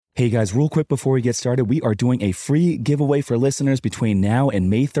Hey guys, real quick before we get started, we are doing a free giveaway for listeners between now and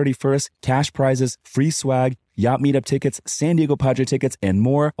May 31st. Cash prizes, free swag, yacht meetup tickets, San Diego Padre tickets, and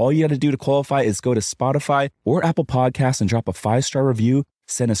more. All you got to do to qualify is go to Spotify or Apple Podcasts and drop a 5-star review.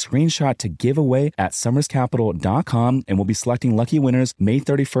 Send a screenshot to giveaway@summerscapital.com, and we'll be selecting lucky winners May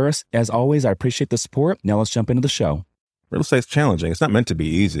 31st. As always, I appreciate the support. Now let's jump into the show. Real estate's challenging. It's not meant to be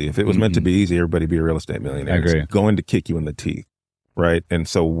easy. If it was meant to be easy, everybody'd be a real estate millionaire. I agree. It's going to kick you in the teeth, right? And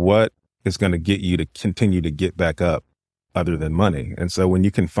so what is going to get you to continue to get back up other than money? And so when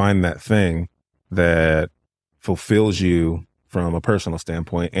you can find that thing that fulfills you from a personal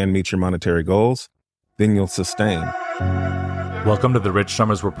standpoint and meets your monetary goals, then you'll sustain. Welcome to the Rich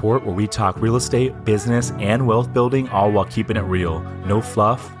Summers Report, where we talk real estate, business, and wealth building, all while keeping it real. No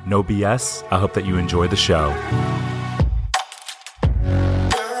fluff, no BS. I hope that you enjoy the show.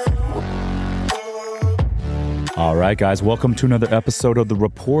 All right, guys, welcome to another episode of The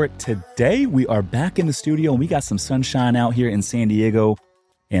Report. Today, we are back in the studio, and we got some sunshine out here in San Diego.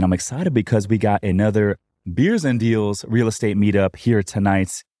 And I'm excited because we got another Beers and Deals real estate meetup here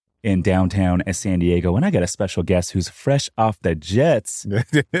tonight in downtown San Diego. And I got a special guest who's fresh off the jets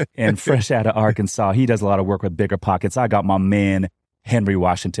and fresh out of Arkansas. He does a lot of work with Bigger Pockets. I got my man, Henry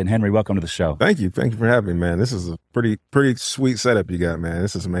Washington. Henry, welcome to the show. Thank you. Thank you for having me, man. This is a pretty sweet setup you got, man.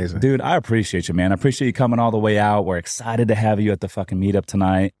 This is amazing. Dude, I appreciate you, man. I appreciate you coming all the way out. We're excited to have you at the fucking meetup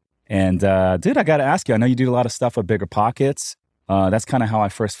tonight. And dude, I got to ask you, I know you do a lot of stuff with Bigger Pockets. That's kind of how I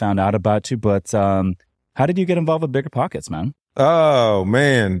first found out about you. But how did you get involved with Bigger Pockets, man? Oh,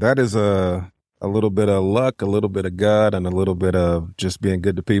 man, that is a little bit of luck, a little bit of God, and a little bit of just being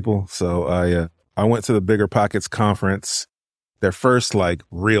good to people. So I went to the Bigger Pockets conference, their first like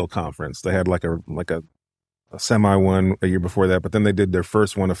real conference. They had like a semi one a year before that, but then they did their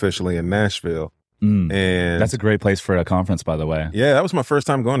first one officially in Nashville. And that's a great place for a conference, by the way. Yeah, that was my first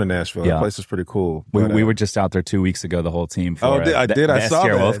time going to Nashville. Yeah. That place is pretty cool. We were just out there 2 weeks ago, the whole team. For, I did. I saw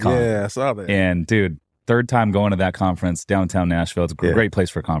that. Con. Yeah, I saw that. And dude, third time going to that conference, downtown Nashville. It's a great place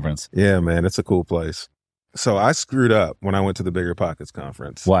for a conference. Yeah, man, it's a cool place. So I screwed up when I went to the Bigger Pockets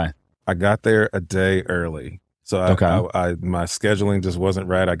conference. Why? I got there a day early. So my scheduling just wasn't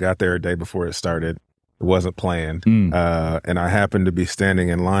right. I got there a day before it started. It wasn't planned. And I happened to be standing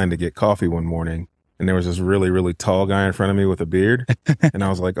in line to get coffee one morning. And there was this really, really tall guy in front of me with a beard. And I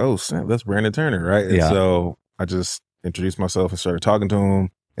was like, oh, snap, that's Brandon Turner, right? And so I just introduced myself and started talking to him.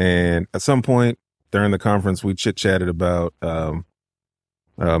 And at some point during the conference, we chit-chatted about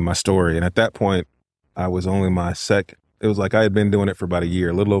my story. And at that point, I was only it was like I had been doing it for about a year,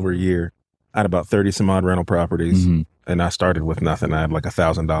 a little over a year. I had about 30 some odd rental properties. And I started with nothing. I had like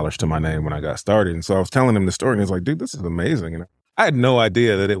 $1,000 to my name when I got started. And so I was telling him the story, and he was like, dude, this is amazing. And I had no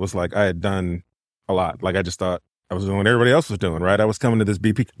idea that it was like I had done a lot. Like I just thought I was doing what everybody else was doing, right? I was coming to this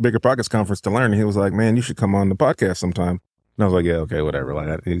Bigger Pockets conference to learn. And he was like, man, you should come on the podcast sometime. And I was like, yeah, okay, whatever.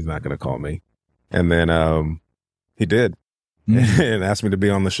 Like he's not going to call me. And then he did and asked me to be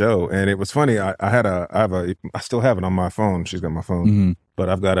on the show. And it was funny. I still have it on my phone. She's got my phone, but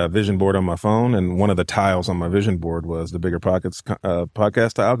I've got a vision board on my phone. And one of the tiles on my vision board was the Bigger Pockets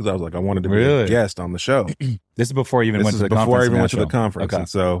podcast tile. Cause I was like, I wanted to be a guest on the show. This is before you even went to the conference. Before I even went to the conference. Okay. And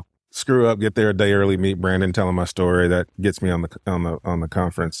so screw up, get there a day early, meet Brandon, tell him my story. That gets me on the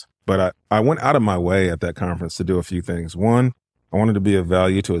conference. But I went out of my way at that conference to do a few things. One, I wanted to be of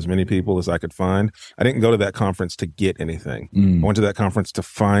value to as many people as I could find. I didn't go to that conference to get anything. I went to that conference to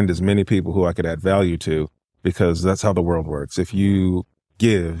find as many people who I could add value to, because that's how the world works. If you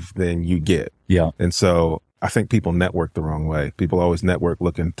give, then you get. Yeah. And so I think people network the wrong way. People always network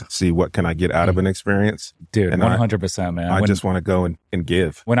looking to see what can I get out of an experience. Dude, and 100%, man. I just want to go and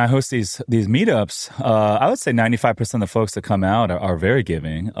give. When I host these meetups, I would say 95% of the folks that come out are very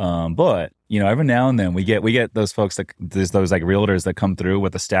giving. But you know, every now and then we get those folks those like realtors that come through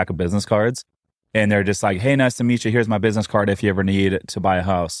with a stack of business cards, and they're just like, hey, nice to meet you. Here's my business card if you ever need to buy a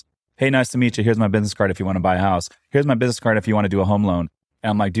house. Hey, nice to meet you. Here's my business card if you want to buy a house. Here's my business card if you want to do a home loan. And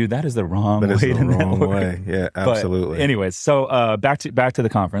I'm like, dude, that is the wrong way to network. Yeah, absolutely. But anyways, so back to the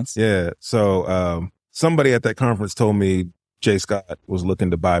conference. Yeah. So somebody at that conference told me Jay Scott was looking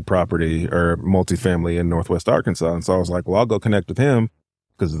to buy property or multifamily in Northwest Arkansas. And so I was like, well, I'll go connect with him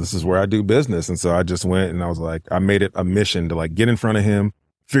because this is where I do business. And so I just went and I was like, I made it a mission to like get in front of him,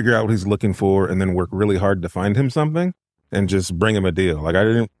 figure out what he's looking for, and then work really hard to find him something and just bring him a deal. Like I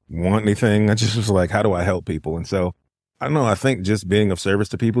didn't want anything. I just was like, how do I help people? And so I don't know. I think just being of service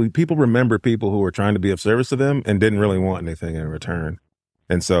to people remember people who were trying to be of service to them and didn't really want anything in return.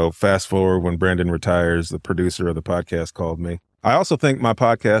 And so fast forward when Brandon retires, the producer of the podcast called me I also think my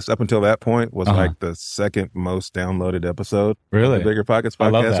podcast up until that point was like the second most downloaded episode. Really? The Bigger Pockets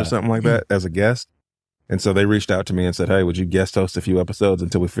podcast or something like that as a guest. And so they reached out to me and said, hey, would you guest host a few episodes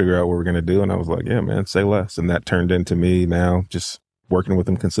until we figure out what we're going to do? And I was like, yeah, man, say less. And that turned into me now just working with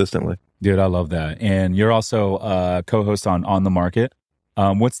them consistently. Dude, I love that. And you're also a co-host on The Market.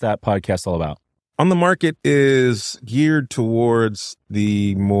 What's that podcast all about? On the Market is geared towards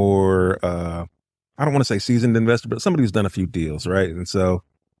the more, I don't want to say seasoned investor, but somebody who's done a few deals, right? And so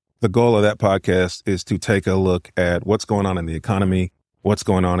the goal of that podcast is to take a look at what's going on in the economy, what's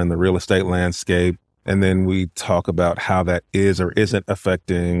going on in the real estate landscape, and then we talk about how that is or isn't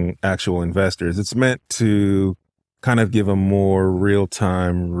affecting actual investors. It's meant to kind of give a more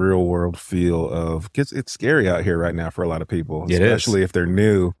real-time, real-world feel of, it's scary out here right now for a lot of people, especially if they're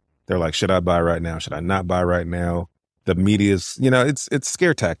new. They're like, should I buy right now? Should I not buy right now? The media's, it's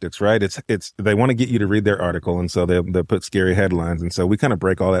scare tactics, right? It's they want to get you to read their article. And so they'll put scary headlines. And so we kind of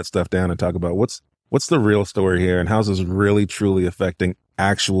break all that stuff down and talk about what's the real story here and how's this really truly affecting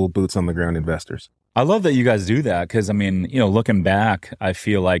actual boots on the ground investors. I love that you guys do that because, I mean, looking back, I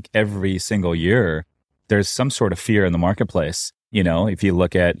feel like every single year there's some sort of fear in the marketplace. If you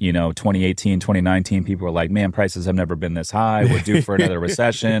look at, 2018, 2019, people were like, man, prices have never been this high. We're due for another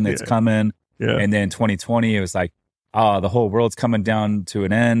recession. It's coming. Yeah. And then 2020, it was like, the whole world's coming down to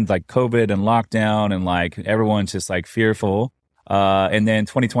an end, like COVID and lockdown, and like everyone's just like fearful. And then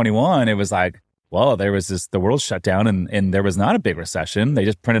 2021, it was like, well, there was the world shut down and there was not a big recession. They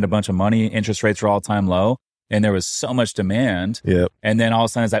just printed a bunch of money. Interest rates were all time low. And there was so much demand. Yep. And then all of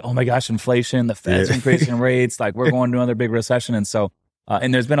a sudden it's like, oh my gosh, inflation, the Fed's increasing rates, like we're going to another big recession. And so,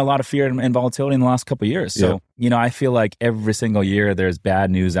 and there's been a lot of fear and volatility in the last couple of years. So, I feel like every single year there's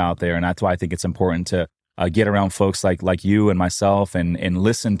bad news out there. And that's why I think it's important to get around folks like you and myself and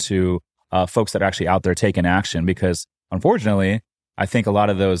listen to folks that are actually out there taking action. Because unfortunately, I think a lot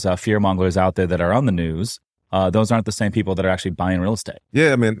of those fear mongers out there that are on the news, those aren't the same people that are actually buying real estate.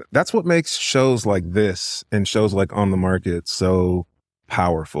 Yeah, I mean, that's what makes shows like this and shows like On the Market so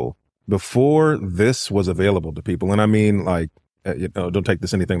powerful. Before this was available to people, and I mean, like, don't take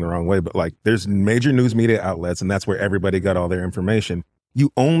this anything the wrong way, but like there's major news media outlets and that's where everybody got all their information.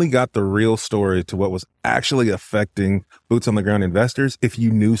 You only got the real story to what was actually affecting boots on the ground investors if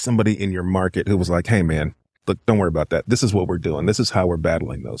you knew somebody in your market who was like, hey, man, look, don't worry about that. This is what we're doing. This is how we're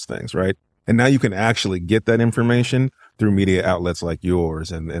battling those things, right? And now you can actually get that information through media outlets like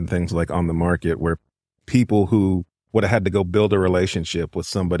yours and things like On the Market, where people who would have had to go build a relationship with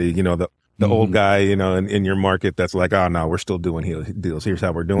somebody, the old guy, in your market that's like, oh, no, we're still doing deals. Here's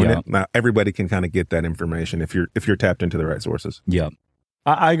how we're doing it. Now, everybody can kind of get that information if you're tapped into the right sources. Yeah.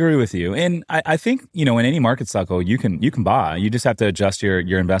 I agree with you. And I think, in any market cycle, you can buy. You just have to adjust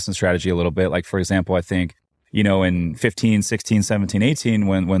your investment strategy a little bit. Like, for example, I think, in 15, 16, 17, 18,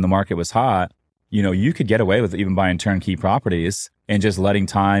 when the market was hot, you could get away with even buying turnkey properties and just letting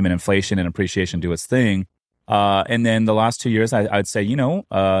time and inflation and appreciation do its thing. And then the last 2 years, I'd say,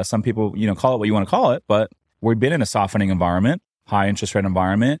 some people, call it what you want to call it, but we've been in a softening environment, high interest rate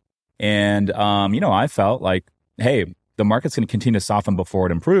environment. And, I felt like, hey, the market's going to continue to soften before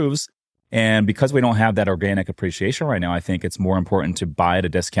it improves. And because we don't have that organic appreciation right now, I think it's more important to buy at a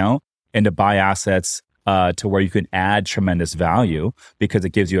discount and to buy assets to where you can add tremendous value because it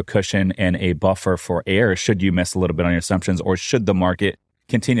gives you a cushion and a buffer for error should you miss a little bit on your assumptions or should the market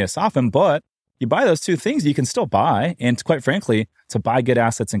continue to soften. But you buy those two things, you can still buy. And quite frankly, to buy good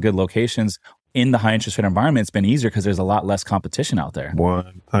assets in good locations in the high interest rate environment, it's been easier because there's a lot less competition out there.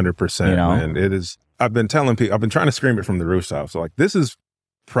 100%, man. It is. I've been telling people, I've been trying to scream it from the rooftops. So like, this is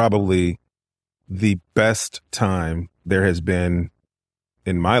probably the best time there has been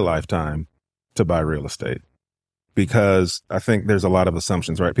in my lifetime to buy real estate, because I think there's a lot of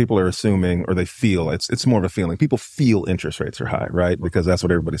assumptions, right? People are assuming, or they feel it's more of a feeling. People feel interest rates are high, right? Because that's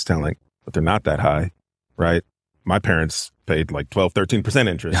what everybody's telling, but they're not that high, right? My parents paid like 12, 13%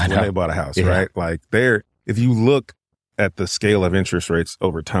 interest when they bought a house, right? Like if you look at the scale of interest rates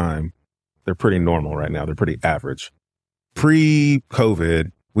over time, they're pretty normal right now. They're pretty average.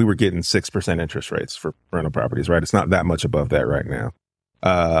 Pre-COVID, we were getting 6% interest rates for rental properties, right? It's not that much above that right now.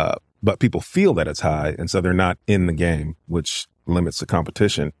 But people feel that it's high, and so they're not in the game, which limits the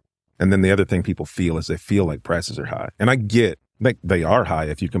competition. And then the other thing people feel is they feel like prices are high. And I get they are high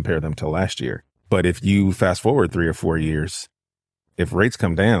if you compare them to last year. But if you fast forward 3 or 4 years, if rates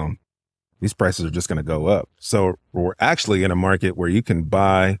come down, these prices are just going to go up. So we're actually in a market where you can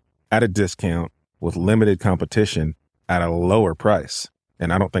buy at a discount with limited competition at a lower price.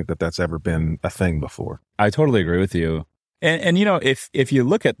 And I don't think that that's ever been a thing before. I totally agree with you. And if you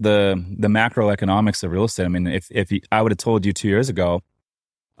look at the macroeconomics of real estate, I mean, if I would have told you 2 years ago,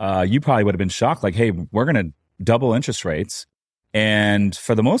 you probably would have been shocked. Like, hey, we're going to double interest rates, and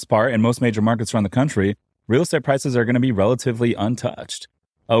for the most part, in most major markets around the country, real estate prices are going to be relatively untouched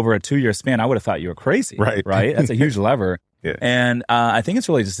over a 2-year span. I would have thought you were crazy, right? That's a huge lever. Yeah. And I think it's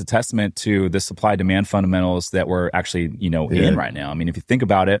really just a testament to the supply-demand fundamentals that we're actually, in right now. I mean, if you think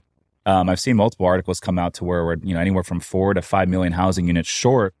about it, I've seen multiple articles come out to where we're, anywhere from 4 to 5 million housing units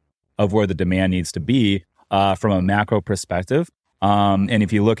short of where the demand needs to be from a macro perspective. And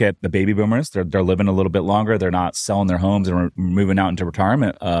if you look at the baby boomers, they're living a little bit longer. They're not selling their homes and moving out into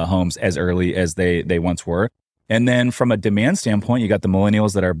retirement homes as early as they once were. And then from a demand standpoint, you got the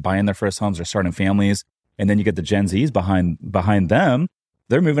millennials that are buying their first homes or starting families. And then you get the Gen Zs behind them.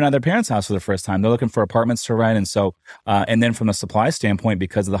 They're moving out of their parents' house for the first time. They're looking for apartments to rent. And so, and then from a supply standpoint,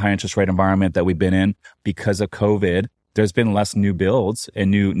 because of the high interest rate environment that we've been in, because of COVID, there's been less new builds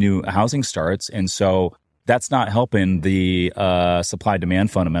and new housing starts. And so that's not helping the supply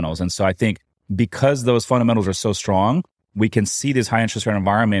demand fundamentals. And so I think because those fundamentals are so strong, we can see this high interest rate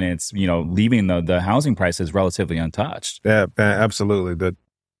environment. It's, leaving the housing prices relatively untouched. Yeah, absolutely.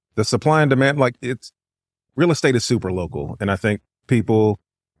 The supply and demand, real estate is super local. And I think people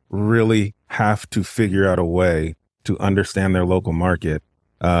really have to figure out a way to understand their local market,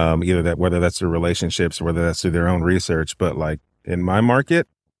 whether that's through relationships or whether that's through their own research. But in my market,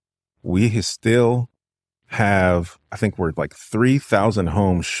 we still have, I think we're 3,000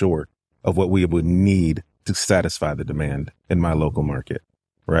 homes short of what we would need to satisfy the demand in my local market.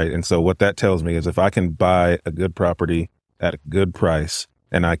 Right. And so what that tells me is if I can buy a good property at a good price,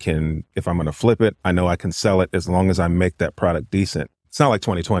 and if I'm going to flip it, I know I can sell it as long as I make that product decent. It's not like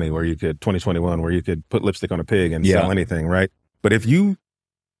 2021 where you could put lipstick on a pig and sell anything, right? But if you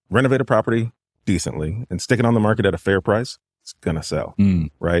renovate a property decently and stick it on the market at a fair price, it's going to sell,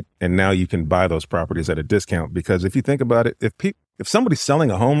 right? And now you can buy those properties at a discount, because if you think about it, if somebody's selling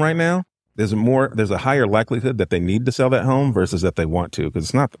a home right now, there's a higher likelihood that they need to sell that home versus that they want to, because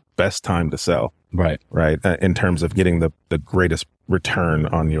it's not the best time to sell. Right. In terms of getting the greatest return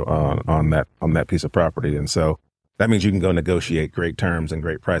on that piece of property. And so that means you can go negotiate great terms and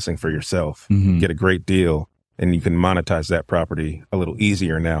great pricing for yourself, get a great deal, and you can monetize that property a little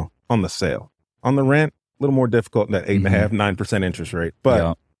easier now on the sale. On the rent, a little more difficult, that 8.5%, 9% interest rate.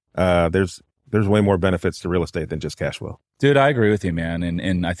 But there's way more benefits to real estate than just cash flow. Dude, I agree with you, man.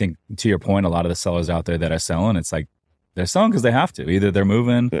 And I think to your point, a lot of the sellers out there that are selling, it's like they're selling because they have to. Either they're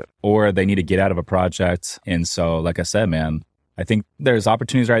moving or they need to get out of a project. And so, like I said, man, I think there's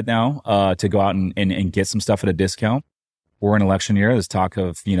opportunities right now to go out and get some stuff at a discount. We're in election year. There's talk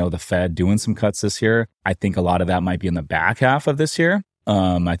of, the Fed doing some cuts this year. I think a lot of that might be in the back half of this year.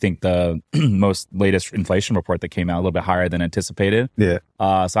 I think the most latest inflation report that came out a little bit higher than anticipated. Yeah.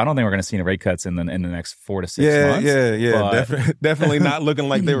 So I don't think we're going to see any rate cuts in the next 4 to 6 months. Yeah. Definitely not looking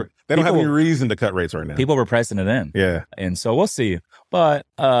like they don't have any reason to cut rates right now. People were pricing it in. Yeah. And so we'll see. But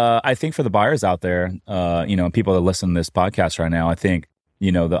I think for the buyers out there, people that listen to this podcast right now, I think,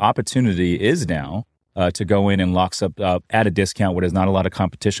 the opportunity is now to go in and lock up at a discount where there's not a lot of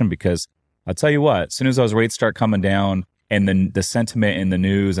competition, because I'll tell you what, as soon as those rates start coming down, and then the sentiment in the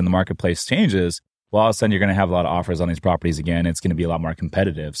news and the marketplace changes, well, all of a sudden you're going to have a lot of offers on these properties again. It's going to be a lot more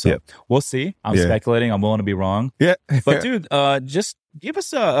competitive. So we'll see. I'm speculating. I'm willing to be wrong. Yeah. But dude, just give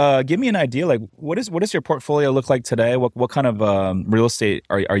me an idea. Like, what does your portfolio look like today? What kind of real estate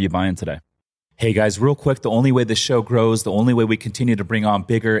are you buying today? Hey guys, real quick, the only way the show grows, the only way we continue to bring on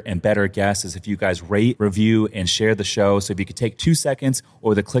bigger and better guests is if you guys rate, review, and share the show. So if you could take 2 seconds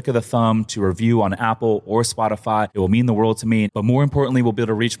or the click of the thumb to review on Apple or Spotify, it will mean the world to me. But more importantly, we'll be able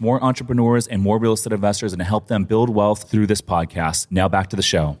to reach more entrepreneurs and more real estate investors and to help them build wealth through this podcast. Now back to the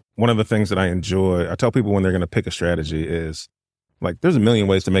show. One of the things that I enjoy, I tell people when they're going to pick a strategy is, there's a million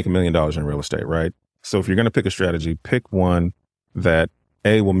ways to make $1 million in real estate, right? So if you're going to pick a strategy, pick one that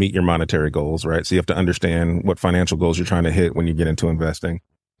will meet your monetary goals, right? So you have to understand what financial goals you're trying to hit when you get into investing.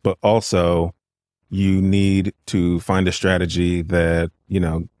 But also, you need to find a strategy that,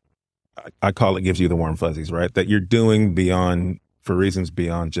 I call it gives you the warm fuzzies, right? That you're doing for reasons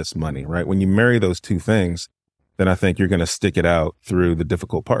beyond just money, right? When you marry those two things, then I think you're going to stick it out through the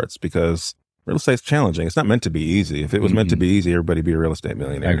difficult parts, because real estate's challenging. It's not meant to be easy. If it was meant to be easy, everybody'd be a real estate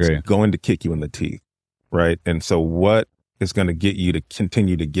millionaire. I agree. It's going to kick you in the teeth, right? And so what is going to get you to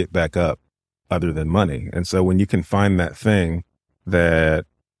continue to get back up other than money? And so when you can find that thing that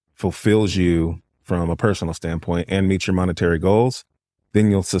fulfills you from a personal standpoint and meets your monetary goals, then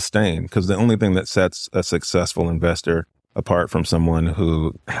you'll sustain. Because the only thing that sets a successful investor apart from someone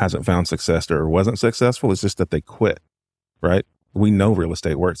who hasn't found success or wasn't successful is just that they quit, right? We know real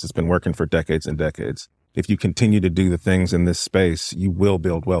estate works. It's been working for decades and decades. If you continue to do the things in this space, you will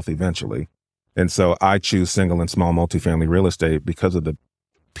build wealth eventually. And so I choose single and small multifamily real estate because of the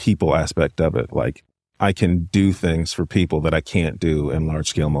people aspect of it. Like, I can do things for people that I can't do in large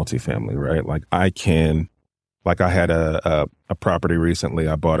scale multifamily, right? Like I had a property recently.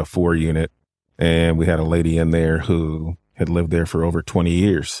 I bought a 4-unit, and we had a lady in there who had lived there for over 20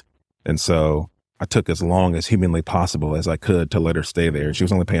 years. And so I took as long as humanly possible as I could to let her stay there. She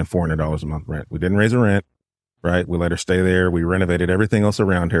was only paying $400 a month rent. We didn't raise her rent, right? We let her stay there. We renovated everything else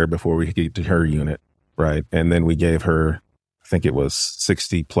around her before we get to her unit, right? And then we gave her, I think it was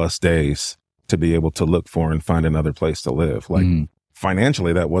 60 plus days to be able to look for and find another place to live. Like,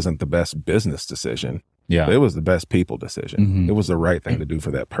 financially, that wasn't the best business decision. Yeah. It was the best people decision. It was the right thing to do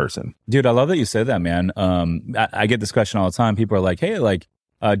for that person. Dude, I love that you said that, man. I get this question all the time. People are like, hey, like,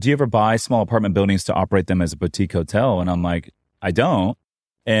 do you ever buy small apartment buildings to operate them as a boutique hotel? And I'm like, I don't.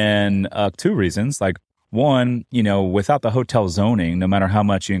 And 2 reasons. Like, one, without the hotel zoning, no matter how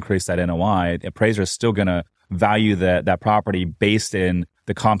much you increase that NOI, the appraiser is still going to value that property based in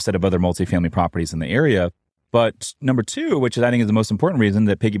the comp set of other multifamily properties in the area. But number 2, which I think is the most important reason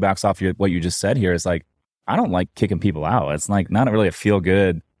that piggybacks off what you just said here, is like, I don't like kicking people out. It's like not really a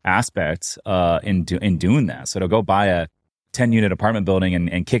feel-good aspect in doing that. So to go buy a 10-unit apartment building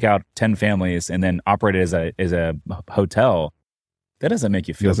and kick out 10 families and then operate it as a hotel, that doesn't make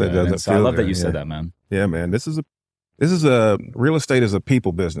you feel good. So I love that you said that, man. Yeah, man. This is a real estate is a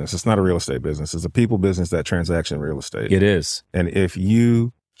people business. It's not a real estate business. It's a people business, that transaction real estate. It is. And if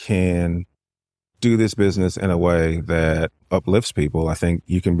you can do this business in a way that uplifts people, I think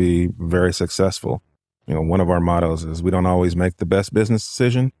you can be very successful. One of our mottos is we don't always make the best business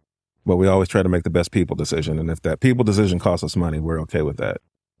decision, but we always try to make the best people decision. And if that people decision costs us money, we're okay with that.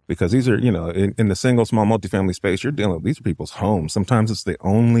 Because these are, in the single, small, multifamily space, you're dealing with, these are people's homes. Sometimes it's the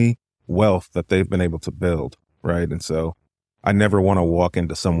only wealth that they've been able to build, right? And so I never want to walk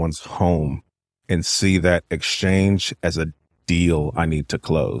into someone's home and see that exchange as a deal I need to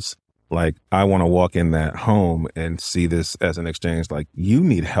close. Like, I want to walk in that home and see this as an exchange, like, you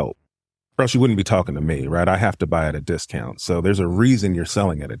need help. Or else you wouldn't be talking to me, right? I have to buy at a discount. So there's a reason you're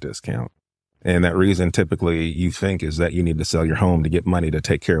selling at a discount. And that reason typically you think is that you need to sell your home to get money to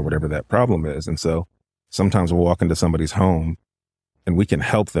take care of whatever that problem is. And so sometimes we'll walk into somebody's home and we can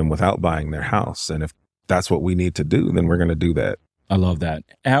help them without buying their house. And if that's what we need to do, then we're going to do that. I love that.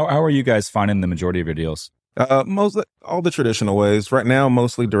 How are you guys finding the majority of your deals? Mostly all the traditional ways. Right now,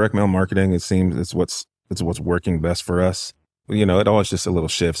 mostly direct mail marketing. It seems it's what's working best for us. It always just a little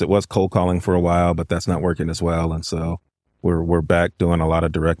shifts. It was cold calling for a while, but that's not working as well. And so we're back doing a lot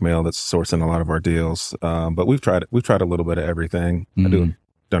of direct mail that's sourcing a lot of our deals. But we've tried a little bit of everything.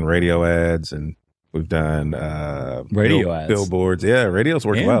 Done radio ads, and we've done radio ads, billboards. Yeah, radio's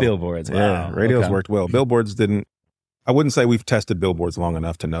worked well. Billboards. Wow. Yeah, radio's worked well. Billboards didn't. I wouldn't say we've tested billboards long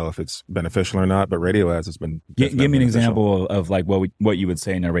enough to know if it's beneficial or not, but radio ads has been. Give me an example of like what you would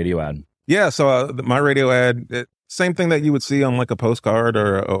say in a radio ad. Yeah, so my radio ad, same thing that you would see on like a postcard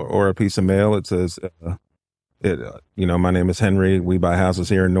or a piece of mail. It says, my name is Henry. We buy houses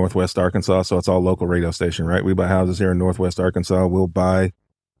here in Northwest Arkansas. So it's all local radio station, right? We buy houses here in Northwest Arkansas. We'll buy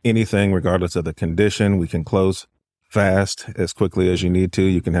anything regardless of the condition. We can close fast as quickly as you need to.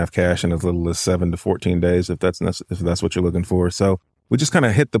 You can have cash in as little as 7 to 14 days if that's what you're looking for. So we just kind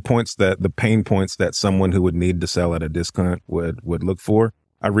of hit the pain points that someone who would need to sell at a discount would look for.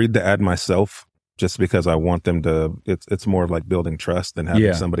 I read the ad myself just because I want them to, it's more like building trust than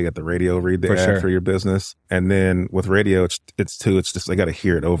having somebody at the radio read the ad for your business. And then with radio, it's just, they got to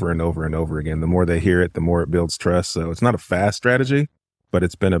hear it over and over and over again. The more they hear it, the more it builds trust. So it's not a fast strategy, but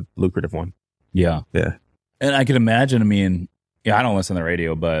it's been a lucrative one. Yeah. Yeah. And I can imagine, I don't listen to the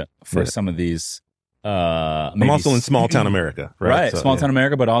radio, but for some of these, I'm also in small town America, right? So, small town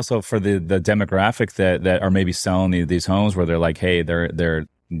America, but also for the demographic that are maybe selling these homes where they're like, hey,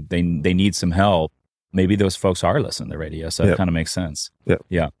 they need some help. Maybe those folks are listening to the radio, so it kind of makes sense.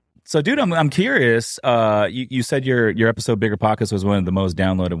 Yeah. So, dude, I'm curious. You said your episode "Bigger Pockets" was one of the most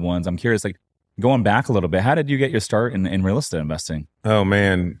downloaded ones. I'm curious, like going back a little bit, how did you get your start in real estate investing? Oh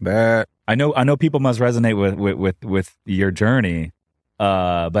man, I know people must resonate with your journey.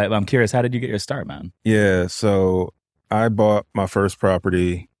 But I'm curious, how did you get your start, man? Yeah, so I bought my first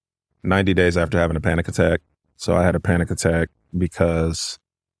property 90 days after having a panic attack. So I had a panic attack because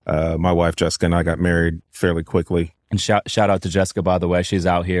my wife, Jessica, and I got married fairly quickly. And shout out to Jessica, by the way. She's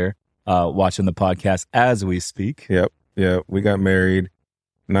out here watching the podcast as we speak. Yep. We got married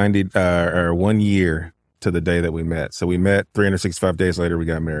 1 year to the day that we met. So we met 365 days later, we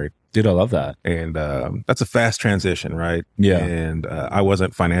got married. Dude, I love that. And that's a fast transition, right? Yeah. And I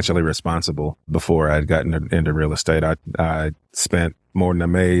wasn't financially responsible before I'd gotten into real estate. I spent more than I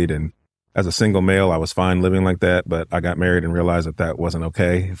made. And as a single male, I was fine living like that. But I got married and realized that wasn't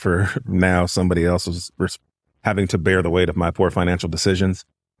okay. For now, somebody else was having to bear the weight of my poor financial decisions.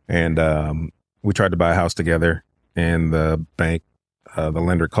 And we tried to buy a house together. And the bank, the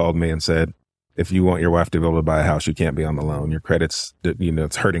lender called me and said, if you want your wife to be able to buy a house, you can't be on the loan. Your credit's,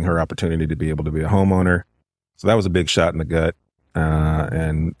 it's hurting her opportunity to be able to be a homeowner. So that was a big shot in the gut.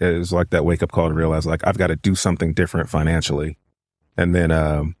 And it was like that wake up call to realize like, I've got to do something different financially. And then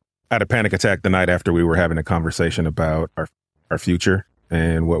I had a panic attack the night after we were having a conversation about our future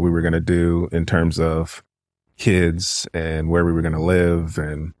and what we were going to do in terms of kids and where we were going to live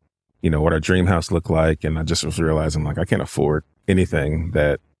and, what our dream house looked like. And I just was realizing like, I can't afford anything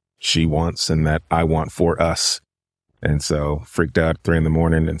that she wants and that I want for us. And so freaked out at 3 a.m.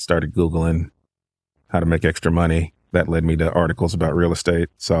 and started Googling how to make extra money. That led me to articles about real estate,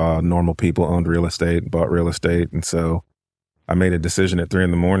 saw normal people owned real estate, bought real estate. And so I made a decision at 3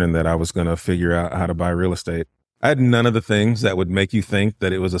 a.m. that I was going to figure out how to buy real estate. I had none of the things that would make you think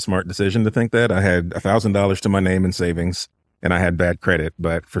that it was a smart decision to think that. I had $1,000 to my name in savings. And I had bad credit,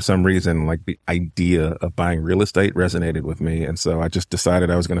 but for some reason, like the idea of buying real estate resonated with me. And so I just decided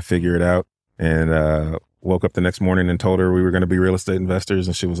I was going to figure it out and woke up the next morning and told her we were going to be real estate investors.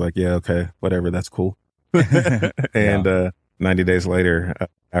 And she was like, yeah, okay, whatever. That's cool. And 90 days later,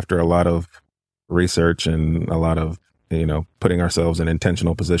 after a lot of research and a lot of, putting ourselves in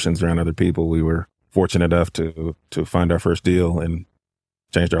intentional positions around other people, we were fortunate enough to find our first deal and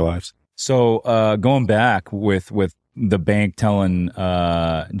changed our lives. So going back with the bank telling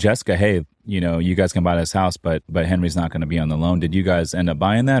Jessica, hey, you guys can buy this house, but Henry's not going to be on the loan. Did you guys end up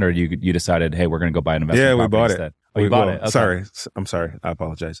buying that, or you decided, hey, we're going to go buy an investment? Yeah, we bought instead? it. Oh, you bought it. Okay. I'm sorry. I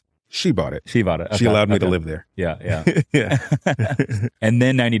apologize. She bought it. Okay. She allowed me to live there. Yeah. Yeah. And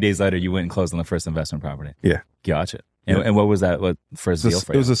then 90 days later, you went and closed on the first investment property. Yeah. Gotcha. And what was that first deal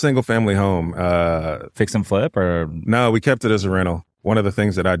for you? It was a single family home. Fix and flip, or? No, we kept it as a rental. One of the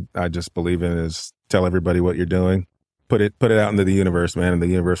things that I just believe in is tell everybody what you're doing. Put it out into the universe, man, and the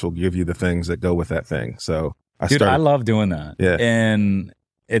universe will give you the things that go with that thing. So I love doing that. Yeah. And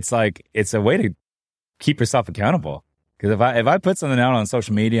it's like, it's a way to keep yourself accountable. Because if I put something out on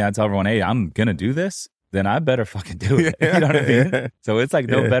social media, I tell everyone, hey, I'm going to do this, then I better fucking do it. You know what I mean? So it's like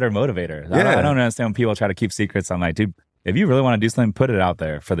no better motivator. I don't understand when people try to keep secrets. I'm like, dude, if you really want to do something, put it out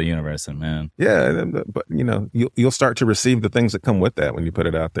there for the universe. And man. Yeah. But you'll start to receive the things that come with that when you put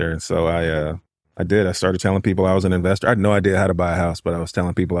it out there. And so I did. I started telling people I was an investor. I had no idea how to buy a house, but I was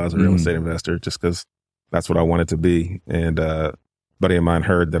telling people I was a real estate investor just because that's what I wanted to be. And a buddy of mine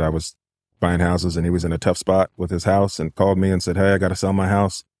heard that I was buying houses and he was in a tough spot with his house and called me and said, hey, I got to sell my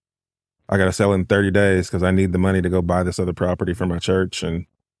house. I got to sell it in 30 days because I need the money to go buy this other property for my church. And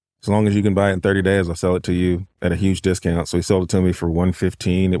as long as you can buy it in 30 days, I'll sell it to you at a huge discount. So he sold it to me for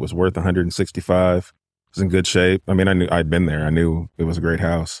 $115. It was worth $165. It was in good shape. I mean, I knew I'd been there. I knew it was a great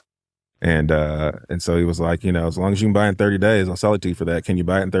house. And so he was like, as long as you can buy in 30 days, I'll sell it to you for that. Can you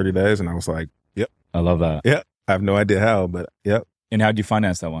buy it in 30 days? And I was like, yep. I love that. Yep. I have no idea how, but yep. And how'd you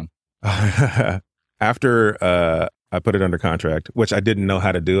finance that one? After I put it under contract, which I didn't know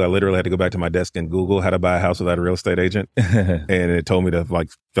how to do. I literally had to go back to my desk and Google how to buy a house without a real estate agent. And it told me to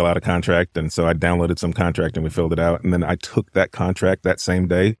fill out a contract. And so I downloaded some contract and we filled it out. And then I took that contract that same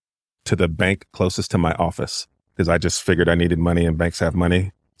day to the bank closest to my office because I just figured I needed money and banks have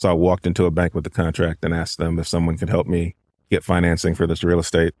money. So I walked into a bank with the contract and asked them if someone could help me get financing for this real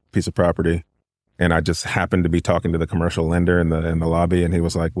estate piece of property. And I just happened to be talking to the commercial lender in the lobby. And he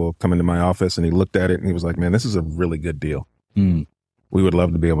was like, well, come into my office. And he looked at it and he was like, man, this is a really good deal. We would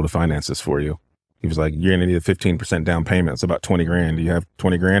love to be able to finance this for you. He was like, you're going to need a 15% down payment. It's about 20 grand. Do you have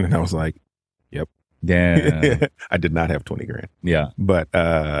 20 grand? And I was like, yep. Yeah. I did not have 20 grand. Yeah. But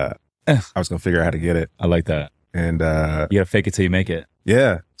I was going to figure out how to get it. I like that. And you got to fake it till you make it.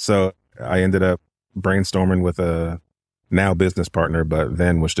 Yeah. So I ended up brainstorming with a now business partner, but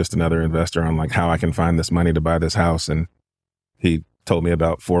then was just another investor on how I can find this money to buy this house. And he told me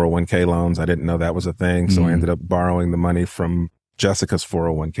about 401k loans. I didn't know that was a thing. So I ended up borrowing the money from Jessica's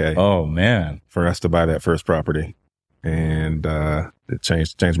 401k. Oh man. For us to buy that first property. And it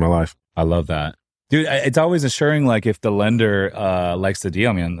changed my life. I love that. Dude, it's always assuring if the lender likes the deal.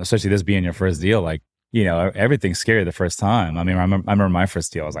 I mean, especially this being your first deal, everything's scary the first time. I mean, I remember my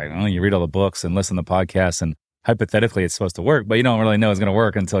first deal. I was like, oh, you read all the books and listen to podcasts and hypothetically it's supposed to work, but you don't really know it's going to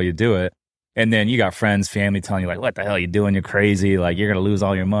work until you do it. And then you got friends, family telling you what the hell are you doing? You're crazy. You're going to lose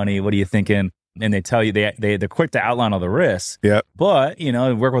all your money. What are you thinking? and they tell you they're quick to outline all the risks. Yep. But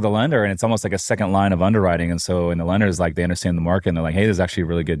work with a lender, and it's almost like a second line of underwriting. And so, the lenders they understand the market, and they're like, hey, this is actually a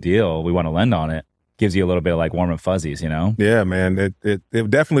really good deal. We want to lend on it. Gives you a little bit of warm and fuzzies, Yeah, man. It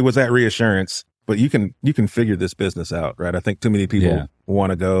definitely was that reassurance. But you can figure this business out, right? I think too many people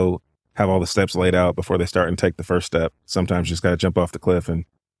want to go have all the steps laid out before they start and take the first step. Sometimes you just got to jump off the cliff and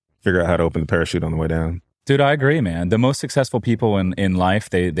figure out how to open the parachute on the way down. Dude, I agree, man. The most successful people in life,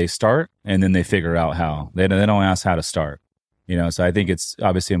 they start and then they figure out how. They don't ask how to start. So I think it's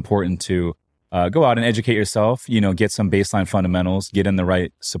obviously important to go out and educate yourself, get some baseline fundamentals, get in the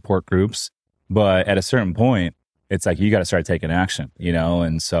right support groups. But at a certain point, it's you got to start taking action,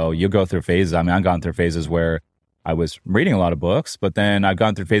 and so you'll go through phases. I mean, I've gone through phases where I was reading a lot of books, but then I've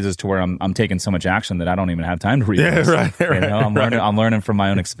gone through phases to where I'm taking so much action that I don't even have time to read books. Right. I'm learning from my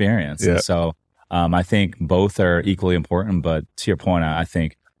own experience. Yeah. And so I think both are equally important, but to your point, I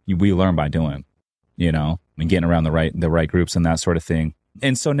think we learn by doing, and getting around the right groups and that sort of thing.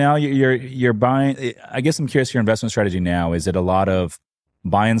 And so now you're buying. I guess I'm curious, your investment strategy now, is it a lot of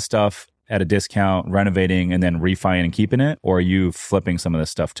buying stuff at a discount, renovating, and then refining and keeping it? Or are you flipping some of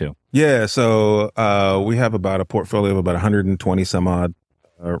this stuff too? Yeah. So we have about a portfolio of about 120 some odd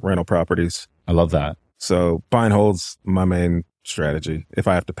rental properties. I love that. So buy and hold's my main strategy. If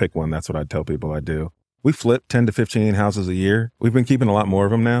I have to pick one, that's what I'd tell people I do. We flip 10 to 15 houses a year. We've been keeping a lot more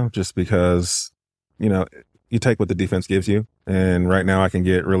of them now just because, you take what the defense gives you. And right now I can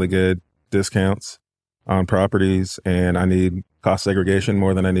get really good discounts on properties, and I need cost segregation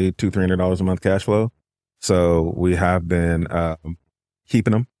more than I need $200-$300 a month cash flow. So we have been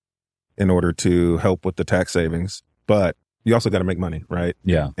keeping them in order to help with the tax savings. But you also got to make money, right?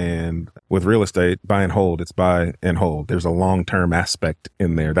 Yeah. And with real estate, buy and hold, it's buy and hold. There's a long-term aspect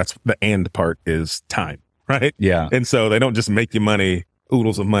in there. That's the and part is time, right? Yeah. And so they don't just make you money,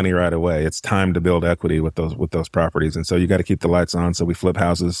 oodles of money right away. It's time to build equity with those properties. And so you got to keep the lights on. So we flip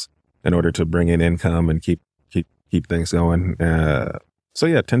houses in order to bring in income and keep things going. So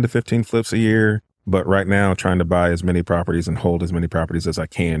yeah, 10 to 15 flips a year. But right now, trying to buy as many properties and hold as many properties as I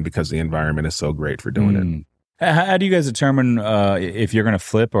can because the environment is so great for doing it. How do you guys determine if you're going to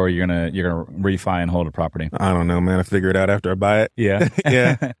flip or you're gonna refi and hold a property? I don't know, man. I figure it out after I buy it. Yeah.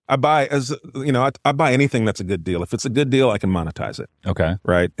 Yeah. I buy I buy anything that's a good deal. If it's a good deal, I can monetize it. Okay.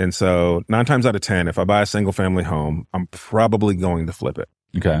 Right. And so 9 times out of 10, if I buy a single family home, I'm probably going to flip it.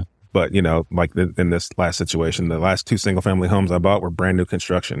 Okay. But, in this last situation, the last 2 single family homes I bought were brand new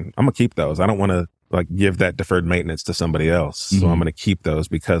construction. I'm going to keep those. I don't want to give that deferred maintenance to somebody else. Mm-hmm. So I'm going to keep those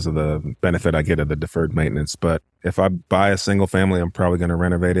because of the benefit I get of the deferred maintenance. But if I buy a single family, I'm probably going to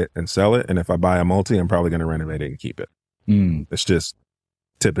renovate it and sell it. And if I buy a multi, I'm probably going to renovate it and keep it. It's just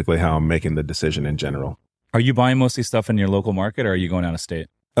typically how I'm making the decision in general. Are you buying mostly stuff in your local market, or are you going out of state?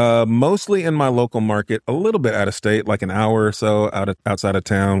 Mostly in my local market, a little bit out of state, like an hour or so outside of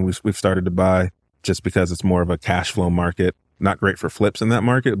town. We've started to buy just because it's more of a cash flow market. Not great for flips in that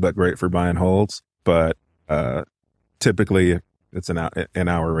market, but great for buy and holds. But typically it's an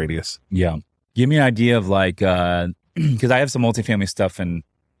hour radius. Yeah. Give me an idea of because I have some multifamily stuff in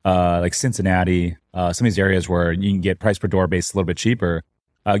Cincinnati, some of these areas where you can get price per door based a little bit cheaper.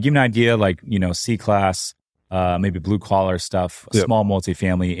 Give me an idea C-class, maybe blue collar stuff, Yep. Small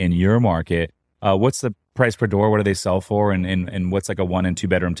multifamily in your market. What's the price per door? What do they sell for? And what's a 1 and 2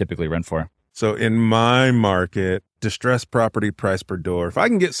 bedroom typically rent for? So in my market, distressed property price per door, if I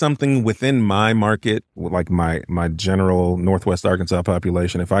can get something within my market, like my general Northwest Arkansas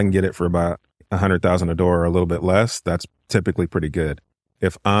population, if I can get it for about $100,000 a door or a little bit less, that's typically pretty good.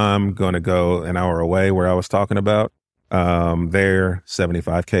 If I'm going to go an hour away where I was talking about, they're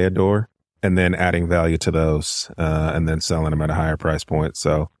 $75K a door, and then adding value to those, and then selling them at a higher price point.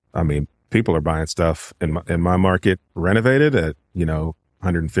 So, I mean, people are buying stuff in my market renovated at,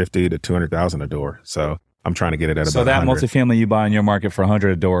 $150,000 to $200,000 a door. So I'm trying to get it at about So that 100. multifamily you buy in your market for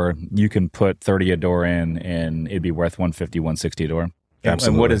 $100 a door, you can put $30 a door in, and it'd be worth $150,000, $160,000 a door.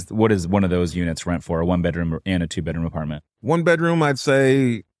 Absolutely. And what is one of those units rent for? A 1 bedroom and a 2 bedroom apartment? 1 bedroom, I'd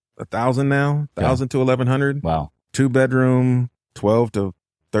say $1,000 now, $1,000 to $1,100. Wow. 2 bedroom, 12 to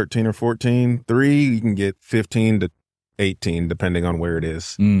 13 or 14. 3, you can get 15 to 18, depending on where it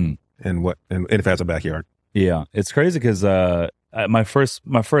is and if it has a backyard. Yeah, it's crazy because my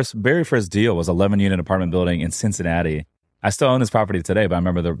very first deal was 11 unit apartment building in Cincinnati. I still own this property today, but I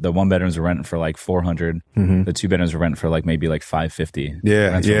remember the 1 bedrooms were renting for $400. Mm-hmm. The 2 bedrooms were renting for maybe $550.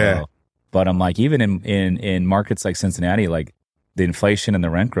 Yeah. But I'm even in markets like Cincinnati, the inflation and the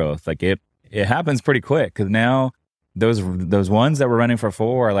rent growth, it happens pretty quick, because now those ones that were renting for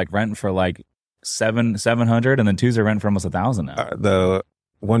 $400 are renting for $700, and then 2s are renting for almost $1,000 now.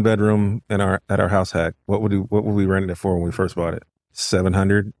 one bedroom at our house hack. What would we rent it for when we first bought it?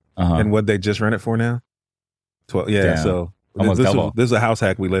 700. And what they just rent it for now? 12. Yeah. Damn. So almost double. This is a house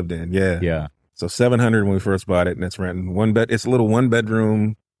hack we lived in. Yeah. Yeah. So 700 when we first bought it, and it's renting it's a little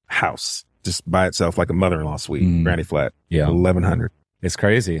 1-bedroom house just by itself, like a mother-in-law suite, granny flat. Yeah. 1,100. It's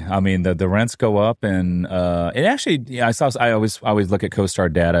crazy. I mean, the rents go up, and it actually. Yeah, I always look at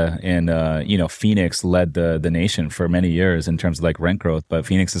CoStar data, and Phoenix led the nation for many years in terms of like rent growth, but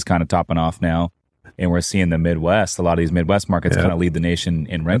Phoenix is kind of topping off now, and we're seeing the Midwest. A lot of these Midwest markets kind of lead the nation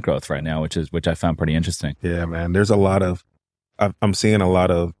in rent growth right now, which I found pretty interesting. Yeah, man. There's a lot of. I'm seeing a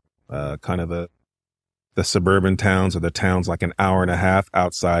lot of kind of the suburban towns, or the towns like an hour and a half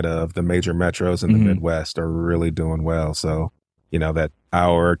outside of the major metros in the Midwest, are really doing well. So, that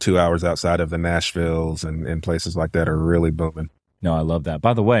hour, 2 hours outside of the Nashvilles and places like that are really booming. No, I love that.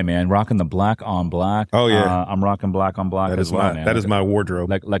 By the way, man, rocking the black on black. Oh yeah, I'm rocking black on black as well, man. That is my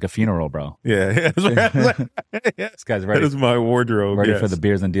wardrobe, like a funeral, bro. Yeah. This guy's ready. That is my wardrobe. Ready for the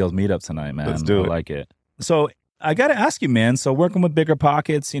Beers and Deals meetup tonight, man. Let's do it. I like it. So I got to ask you, man. So working with Bigger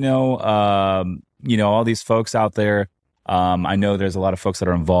Pockets, all these folks out there. I know there's a lot of folks that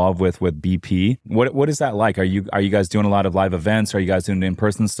are involved with BP. What is that like? Are you guys doing a lot of live events? Are you guys doing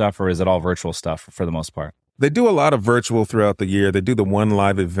in-person stuff, or is it all virtual stuff for the most part? They do a lot of virtual throughout the year. They do the one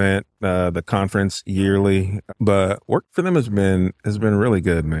live event, the conference yearly, but work for them has been really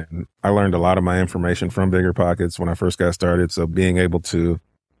good, man. I learned a lot of my information from Bigger Pockets when I first got started. So being able to,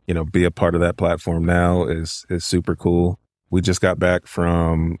 be a part of that platform now is super cool. We just got back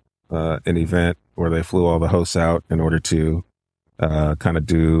from an event where they flew all the hosts out in order to kind of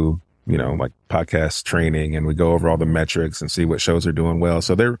do, like podcast training, and we go over all the metrics and see what shows are doing well.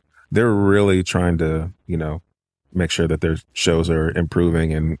 So they're really trying to, make sure that their shows are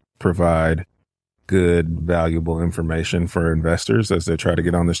improving and provide good, valuable information for investors as they try to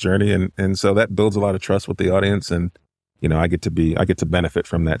get on this journey. And so that builds a lot of trust with the audience. And, I get to benefit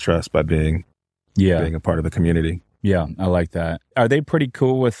from that trust by being a part of the community. Yeah, I like that. Are they pretty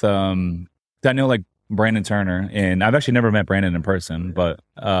cool with, I know like Brandon Turner, and I've actually never met Brandon in person, but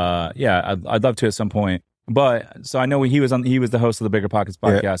I'd love to at some point. But so I know he was the host of the Bigger Pockets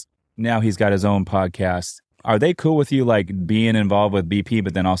podcast. Yeah. Now he's got his own podcast. Are they cool with you like being involved with BP,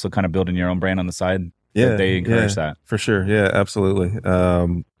 but then also kind of building your own brand on the side? Yeah, they encourage that for sure. Yeah, absolutely.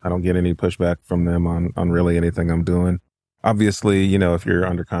 I don't get any pushback from them on really anything I'm doing. Obviously, if you're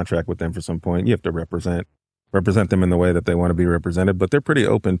under contract with them for some point, you have to represent them in the way that they want to be represented. But they're pretty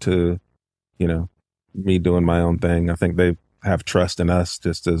open to, me doing my own thing. I think they have trust in us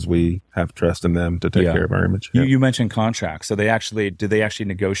just as we have trust in them to take care of our image. You mentioned contracts. So do they actually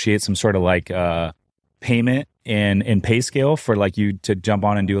negotiate some sort of like payment and pay scale for like you to jump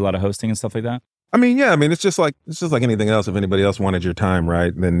on and do a lot of hosting and stuff like that? I mean, yeah. I mean, it's just like anything else. If anybody else wanted your time,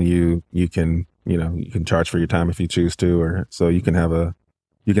 right, then you can charge for your time if you choose to, or so you can have a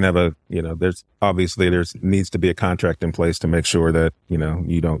there's needs to be a contract in place to make sure that,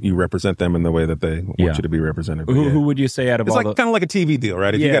 you represent them in the way that they want you to be represented. Who would you say out of all kind of like a TV deal,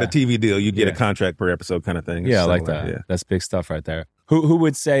 right? If you got a TV deal, you'd get a contract per episode kind of thing. Yeah, I like that. Yeah. That's big stuff right there. Who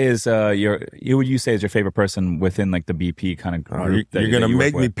would say is your favorite person within like the BP kind of group? You're going to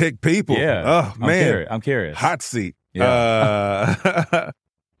make me pick people. Yeah. Oh, man. I'm curious. Hot seat. Yeah.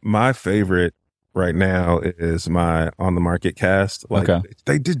 My favorite right now is my On the Market cast.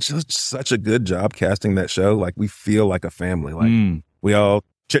 They did just such a good job casting that show. Like, we feel like a family. Like we all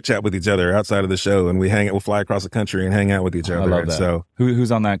chit chat with each other outside of the show, and we'll fly across the country and hang out with each other. I love that. So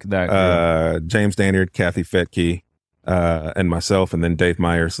who's on that group? James Daniard, Kathy Fetke, and myself, and then Dave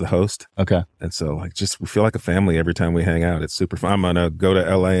Myers, the host. Okay. And so we feel like a family every time we hang out. It's super fun. I'm going to go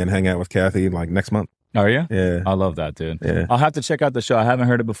to LA and hang out with Kathy like next month. Are you? Yeah. I love that, dude. Yeah. I'll have to check out the show. I haven't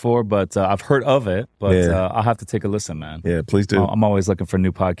heard it before, but I've heard of it, but I'll have to take a listen, man. Yeah, please do. I'm always looking for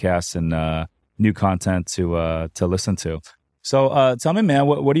new podcasts and new content to listen to. So tell me, man,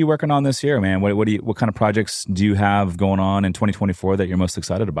 what are you working on this year, man? What kind of projects do you have going on in 2024 that you're most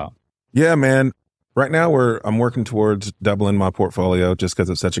excited about? Yeah, man. Right now I'm working towards doubling my portfolio just because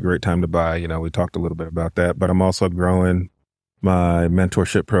it's such a great time to buy. We talked a little bit about that, but I'm also growing my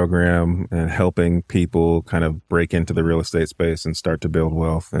mentorship program and helping people kind of break into the real estate space and start to build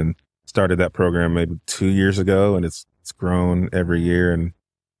wealth. And started that program maybe 2 years ago, and it's grown every year. And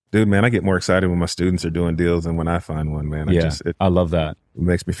dude, man, I get more excited when my students are doing deals than when I find one, man. I love that. It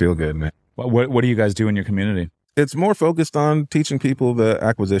makes me feel good, man. What do you guys do in your community? It's more focused on teaching people the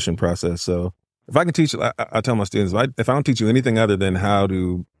acquisition process. So if I can teach, I tell my students, if I don't teach you anything other than how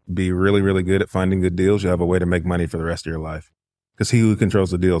to be really, really good at finding good deals, you have a way to make money for the rest of your life. Because he who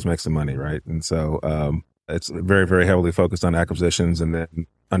controls the deals makes the money, right? And so It's very, very heavily focused on acquisitions and then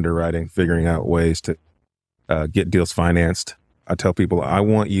underwriting, figuring out ways to get deals financed. I tell people, I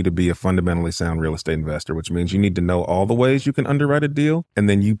want you to be a fundamentally sound real estate investor, which means you need to know all the ways you can underwrite a deal. And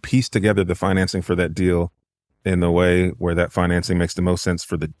then you piece together the financing for that deal in the way where that financing makes the most sense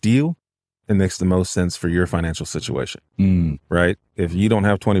for the deal and makes the most sense for your financial situation, right? If you don't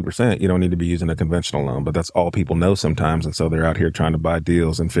have 20%, you don't need to be using a conventional loan, but that's all people know sometimes. And so they're out here trying to buy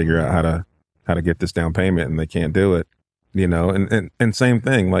deals and figure out how to get this down payment, and they can't do it, and same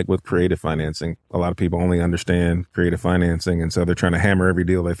thing, like with creative financing. A lot of people only understand creative financing. And so they're trying to hammer every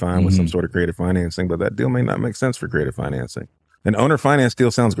deal they find with some sort of creative financing, but that deal may not make sense for creative financing. An owner finance deal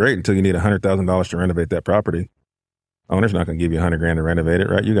sounds great until you need $100,000 to renovate that property. Owner's not going to give you $100,000 to renovate it,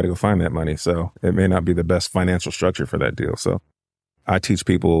 right? You got to go find that money. So it may not be the best financial structure for that deal. So I teach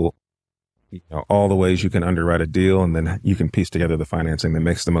people, all the ways you can underwrite a deal, and then you can piece together the financing that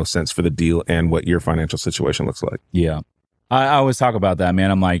makes the most sense for the deal and what your financial situation looks like. Yeah. I always talk about that,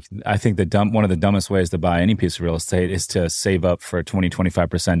 man. I'm like, I think one of the dumbest ways to buy any piece of real estate is to save up for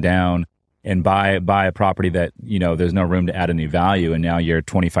 20-25% down and buy a property that, there's no room to add any value. And now your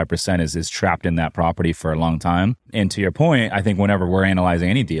 25% is trapped in that property for a long time. And to your point, I think whenever we're analyzing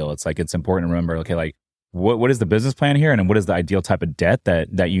any deal, it's important to remember, okay, like what is the business plan here? And what is the ideal type of debt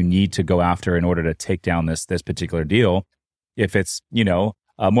that you need to go after in order to take down this particular deal? If it's,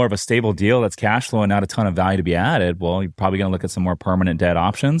 more of a stable deal that's cash flow and not a ton of value to be added, well, you're probably going to look at some more permanent debt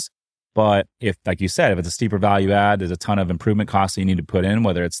options. But if, like you said, if it's a steeper value add, there's a ton of improvement costs that you need to put in,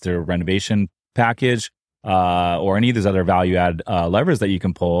 whether it's the renovation package or any of these other value add levers that you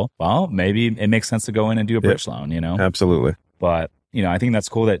can pull, well, maybe it makes sense to go in and do a bridge loan, Absolutely. But, I think that's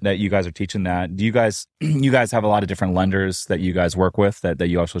cool that you guys are teaching that. Do you guys have a lot of different lenders that you guys work with that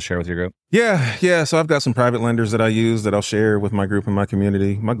you also share with your group? Yeah. So I've got some private lenders that I use that I'll share with my group and my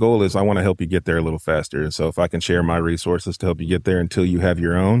community. My goal is I want to help you get there a little faster. And so if I can share my resources to help you get there until you have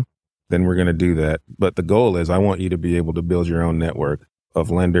your own, then we're going to do that. But the goal is I want you to be able to build your own network of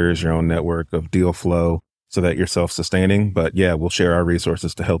lenders, your own network of deal flow so that you're self-sustaining. But yeah, we'll share our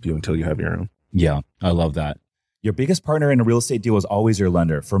resources to help you until you have your own. Yeah, I love that. Your biggest partner in a real estate deal is always your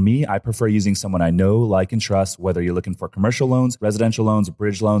lender. For me, I prefer using someone I know, like, and trust, whether you're looking for commercial loans, residential loans,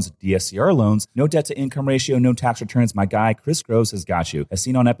 bridge loans, DSCR loans, no debt to income ratio, no tax returns. My guy, Chris Groves, has got you. As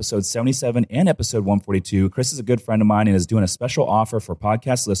seen on episode 77 and episode 142, Chris is a good friend of mine and is doing a special offer for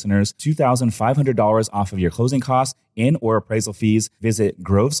podcast listeners, $2,500 off of your closing costs and or appraisal fees. Visit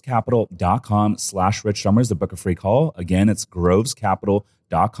grovescapital.com/Rich Summers to book a free call. Again, it's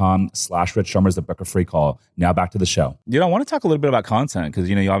grovescapital.com/Rich Summers to book a free call. Now back to the show. I want to talk a little bit about content because,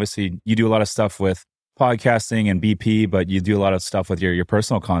 you obviously you do a lot of stuff with podcasting and BP, but you do a lot of stuff with your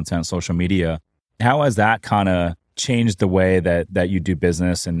personal content, social media. How has that kind of changed the way that you do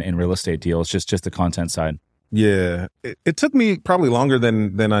business and real estate deals, just the content side? Yeah, it took me probably longer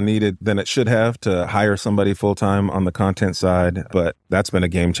than it should have to hire somebody full time on the content side. But that's been a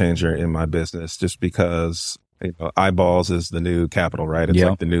game changer in my business just because, eyeballs is the new capital, right? It's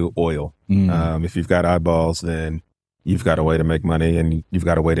like the new oil. If you've got eyeballs, then you've got a way to make money and you've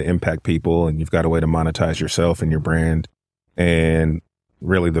got a way to impact people and you've got a way to monetize yourself and your brand. And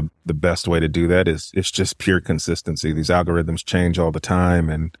really the best way to do that is it's just pure consistency. These algorithms change all the time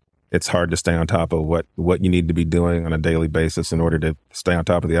and it's hard to stay on top of what you need to be doing on a daily basis in order to stay on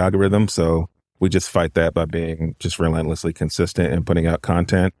top of the algorithm. So we just fight that by being just relentlessly consistent and putting out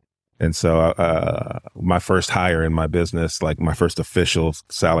content. And so my first hire in my business, like my first official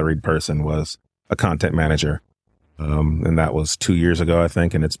salaried person, was a content manager. And that was 2 years ago, I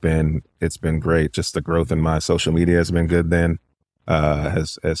think. And it's been great. Just the growth in my social media has been good then,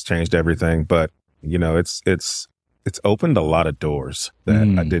 has changed everything. But, it's opened a lot of doors that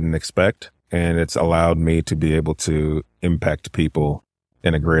I didn't expect. And it's allowed me to be able to impact people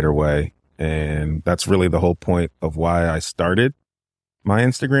in a greater way. And that's really the whole point of why I started my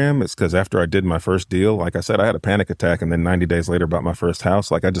Instagram. It's because after I did my first deal, like I said, I had a panic attack. And then 90 days later bought my first house.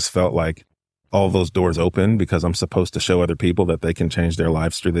 Like I just felt like all those doors open because I'm supposed to show other people that they can change their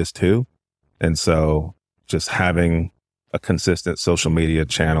lives through this too. And so just having a consistent social media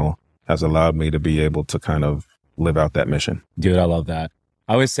channel has allowed me to be able to kind of live out that mission. Dude, I love that.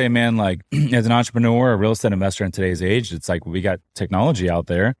 I always say, man, like as an entrepreneur, a real estate investor in today's age, it's like we got technology out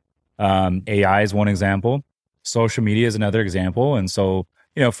there. AI is one example. Social media is another example. And so,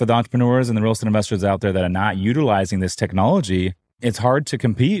 for the entrepreneurs and the real estate investors out there that are not utilizing this technology, it's hard to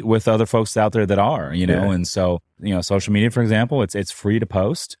compete with other folks out there that are, And so, social media, for example, it's free to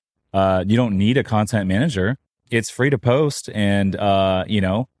post. You don't need a content manager. It's free to post. And,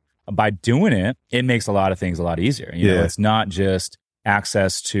 by doing it, it makes a lot of things a lot easier. It's not just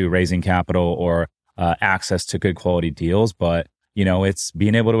access to raising capital or access to good quality deals, but it's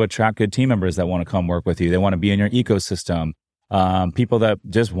being able to attract good team members that want to come work with you. They want to be in your ecosystem. People that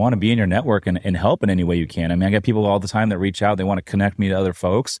just want to be in your network and help in any way you can. I mean, I get people all the time that reach out. They want to connect me to other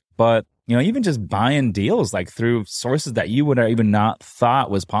folks, but even just buying deals like through sources that you would have even not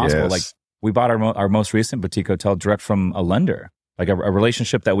thought was possible. Yes. Like we bought our most recent boutique hotel direct from a lender, like a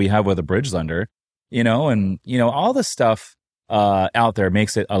relationship that we have with a bridge lender, and all this stuff out there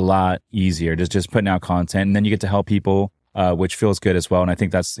makes it a lot easier just putting out content, and then you get to help people, which feels good as well. And I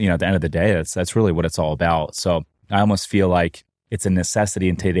think that's, at the end of the day, that's really what it's all about. So I almost feel like it's a necessity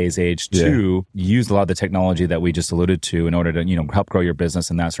in today's age to use a lot of the technology that we just alluded to in order to, help grow your business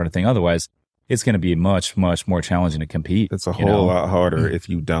and that sort of thing. Otherwise, it's going to be much, much more challenging to compete. It's a whole lot harder if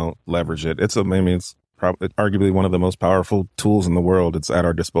you don't leverage it. It's probably arguably one of the most powerful tools in the world. It's at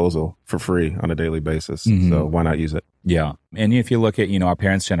our disposal for free on a daily basis. So why not use it? Yeah. And if you look at, our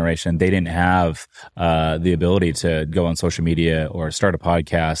parents' generation, they didn't have the ability to go on social media or start a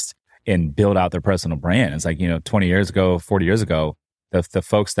podcast and build out their personal brand. It's like, 20 years ago, 40 years ago, the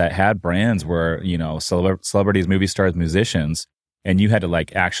folks that had brands were, celebrities, movie stars, musicians, and you had to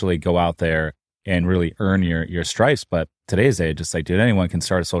like actually go out there and really earn your stripes. But today's age, it's like, dude, anyone can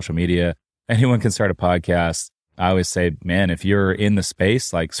start a social media. Anyone can start a podcast. I always say, man, if you're in the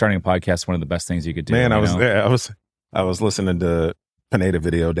space, like starting a podcast is one of the best things you could do. Man, I was listening to Pineda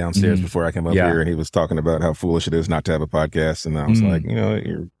video downstairs before I came up here, and he was talking about how foolish it is not to have a podcast. And I was like,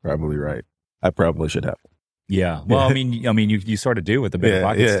 you're probably right. I probably should have. Yeah. Well, I mean, you sort of do with the big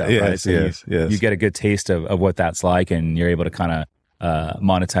pocket stuff, right? So you get a good taste of what that's like, and you're able to kind of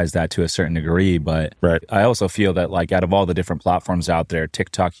monetize that to a certain degree. But I also feel that like out of all the different platforms out there,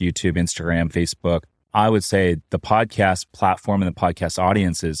 TikTok, YouTube, Instagram, Facebook, I would say the podcast platform and the podcast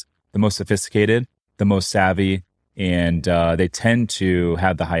audience is the most sophisticated, the most savvy, and they tend to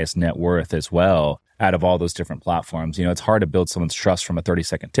have the highest net worth as well out of all those different platforms. It's hard to build someone's trust from a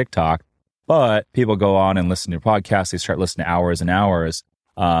 30-second TikTok, but people go on and listen to your podcast. They start listening to hours and hours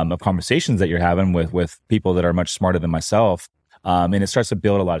of conversations that you're having with people that are much smarter than myself. And it starts to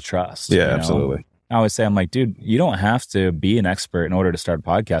build a lot of trust. Yeah, absolutely. I always say, I'm like, dude, you don't have to be an expert in order to start a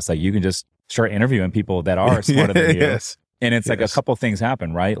podcast. Like you can just start interviewing people that are smarter than you. And it's like a couple things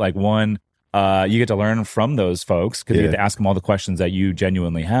happen, right? Like one, you get to learn from those folks because you get to ask them all the questions that you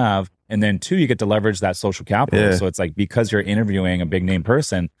genuinely have. And then two, you get to leverage that social capital. So it's like, because you're interviewing a big name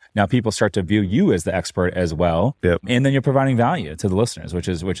person, now people start to view you as the expert as well. And then you're providing value to the listeners, which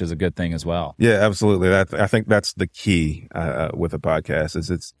is a good thing as well. Yeah, absolutely. I think that's the key with a podcast is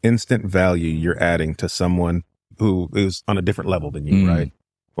it's instant value you're adding to someone who is on a different level than you, right?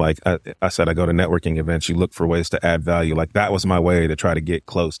 Like I said, I go to networking events. You look for ways to add value. Like that was my way to try to get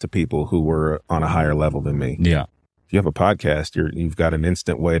close to people who were on a higher level than me. Yeah. If you have a podcast, you've got an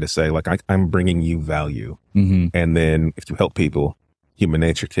instant way to say, like, I'm bringing you value. And then if you help people, human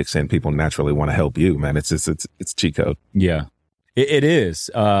nature kicks in. People naturally want to help you, man. It's cheat code. Yeah, it is.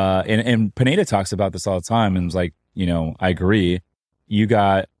 And Pineda talks about this all the time. And it's like, I agree. You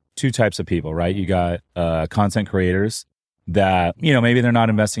got two types of people, right? You got content creators that, maybe they're not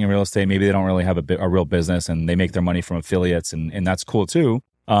investing in real estate. Maybe they don't really have a real business and they make their money from affiliates and that's cool too.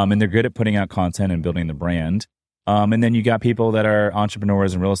 And they're good at putting out content and building the brand. And then you got people that are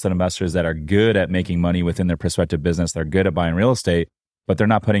entrepreneurs and real estate investors that are good at making money within their prospective business. They're good at buying real estate, but they're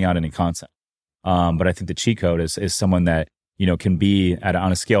not putting out any content. But I think the cheat code is someone that, can be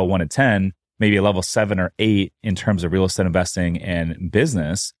on a scale of 1 to 10, maybe a level 7 or 8 in terms of real estate investing and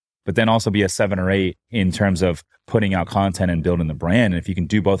business, but then also be a 7 or 8 in terms of putting out content and building the brand. And if you can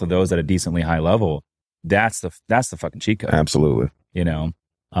do both of those at a decently high level, that's the fucking cheat code. Absolutely.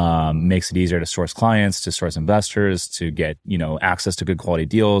 Makes it easier to source clients, to source investors, to get, access to good quality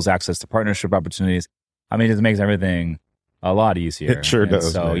deals, access to partnership opportunities. I mean, it makes everything a lot easier. It sure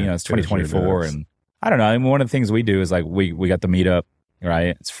does. So, it's 2024 and I don't know. I mean, one of the things we do is like, we got the meetup,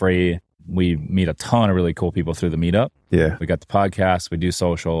 right? It's free. We meet a ton of really cool people through the meetup. Yeah. We got the podcast, we do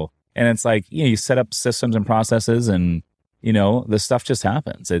social, and it's like, you set up systems and processes and, the stuff just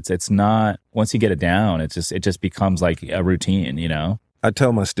happens. It's not, once you get it down, it just becomes like a routine, I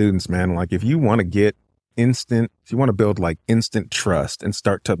tell my students, man, like if you want to build like instant trust and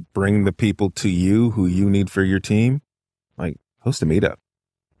start to bring the people to you who you need for your team, like host a meetup.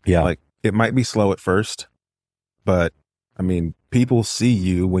 Yeah. Like it might be slow at first, but I mean, people see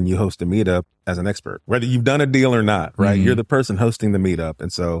you when you host a meetup as an expert, whether you've done a deal or not, right? You're the person hosting the meetup.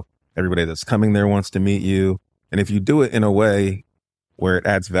 And so everybody that's coming there wants to meet you. And if you do it in a way where it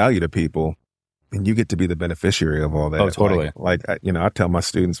adds value to people, then you get to be the beneficiary of all that. Oh, totally. Like I tell my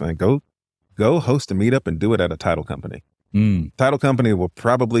students, man, go host a meetup and do it at a title company. Title company will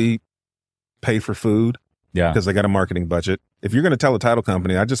probably pay for food. Yeah. Because they got a marketing budget. If you're going to tell a title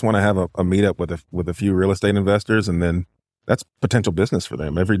company, I just want to have a meetup with a few real estate investors, and then that's potential business for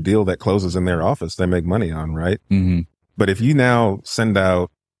them. Every deal that closes in their office, they make money on, right? Mm-hmm. But if you now send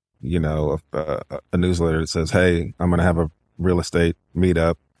out, a newsletter that says, hey, I'm going to have a real estate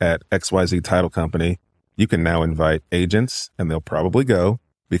meetup at XYZ title company, you can now invite agents, and they'll probably go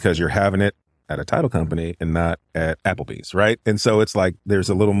because you're having it at a title company and not at Applebee's, right? And so it's like there's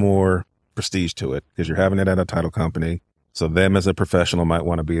a little more prestige to it because you're having it at a title company. So them as a professional might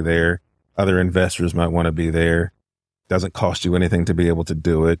want to be there. Other investors might want to be there. Doesn't cost you anything to be able to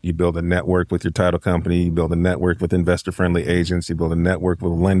do it. You build a network with your title company. You build a network with investor friendly agents. You build a network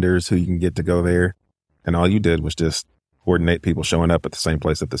with lenders who you can get to go there. And all you did was just coordinate people showing up at the same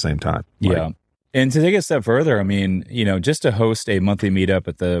place at the same time. Yeah. And to take it a step further, I mean, just to host a monthly meetup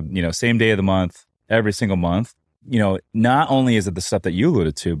at the, same day of the month, every single month, not only is it the stuff that you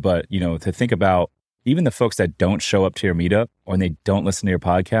alluded to, but, to think about even the folks that don't show up to your meetup or they don't listen to your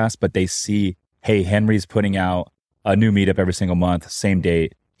podcast, but they see, hey, Henry's putting out a new meetup every single month, same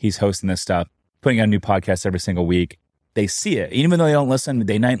date. He's hosting this stuff, putting out a new podcast every single week. They see it. Even though they don't listen,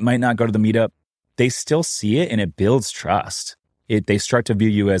 they might not go to the meetup. They still see it and it builds trust. They start to view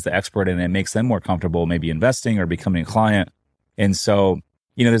you as the expert and it makes them more comfortable maybe investing or becoming a client. And so,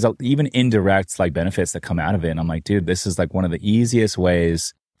 there's even indirect benefits that come out of it. And I'm like, dude, this is one of the easiest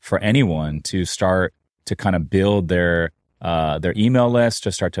ways for anyone to start to kind of build their email list,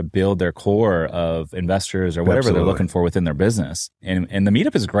 to start to build their core of investors or whatever they're looking for within their business. And the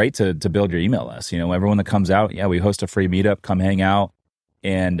meetup is great to build your email list. Everyone that comes out, we host a free meetup, come hang out.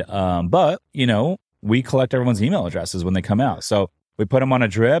 And, but we collect everyone's email addresses when they come out. So we put them on a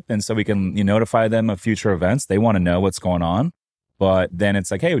drip. And so we can notify them of future events. They want to know what's going on. But then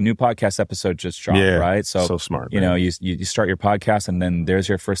it's like, hey, a new podcast episode just dropped, right? So smart. You start your podcast and then there's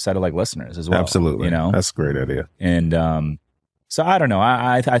your first set of listeners as well. Absolutely. That's a great idea. And so I don't know.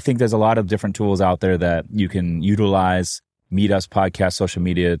 I think there's a lot of different tools out there that you can utilize Meet Us podcast, social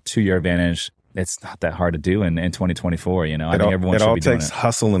media to your advantage. It's not that hard to do in 2024. I think everyone should be doing it. It all takes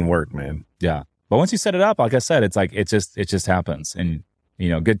hustle and work, man. Yeah. But once you set it up, like I said, it's it just happens. And,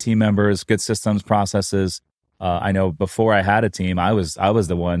 good team members, good systems, processes. I know before I had a team, I was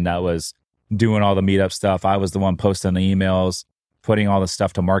the one that was doing all the meetup stuff. I was the one posting the emails, putting all the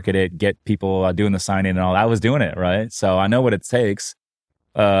stuff to market it, get people doing the sign in and all. I was doing it, right? So I know what it takes.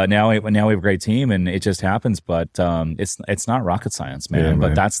 Now we have a great team and it just happens, but it's not rocket science, man. Yeah,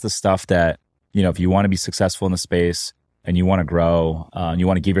 but that's the stuff that, if you want to be successful in the space and you want to grow, and you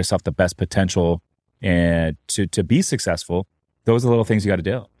want to give yourself the best potential and to be successful, those are the little things you got to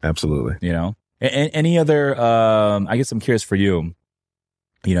do. Absolutely. Any other, I guess I'm curious for you,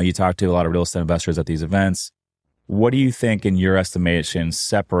 you talk to a lot of real estate investors at these events. What do you think in your estimation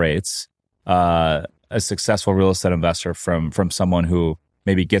separates a successful real estate investor from someone who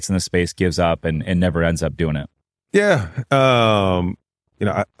maybe gets in the space, gives up and never ends up doing it? Yeah.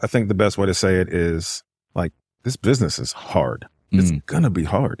 I think the best way to say it is this business is hard. It's going to be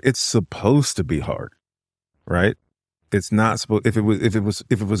hard. It's supposed to be hard, right? It's not supposed, if it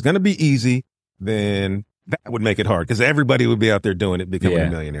was going to be easy, then that would make it hard because everybody would be out there doing it, becoming a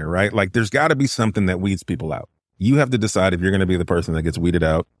millionaire, right? There's got to be something that weeds people out. You have to decide if you're going to be the person that gets weeded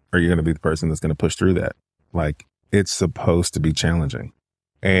out or you're going to be the person that's going to push through that. It's supposed to be challenging.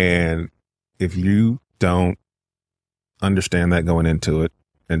 And if you don't understand that going into it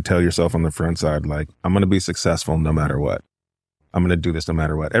and tell yourself on the front side, I'm going to be successful no matter what. I'm going to do this no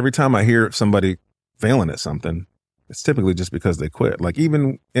matter what. Every time I hear somebody failing at something, it's typically just because they quit.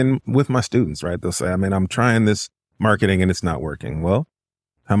 Even with my students, right? They'll say, I'm trying this marketing and it's not working. Well,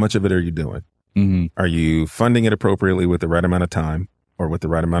 how much of it are you doing? Mm-hmm. Are you funding it appropriately with the right amount of time or with the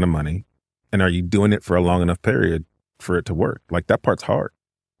right amount of money? And are you doing it for a long enough period for it to work? That part's hard,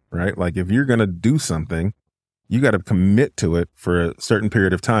 right? If you're going to do something, you got to commit to it for a certain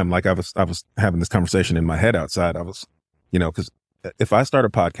period of time. I was having this conversation in my head outside. I was, because if I start a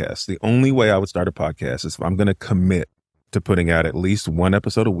podcast, the only way I would start a podcast is if I'm going to commit to putting out at least one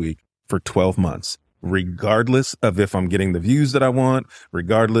episode a week for 12 months, regardless of if I'm getting the views that I want,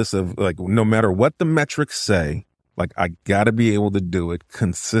 regardless of no matter what the metrics say, I got to be able to do it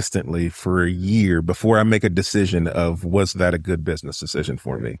consistently for a year before I make a decision of was that a good business decision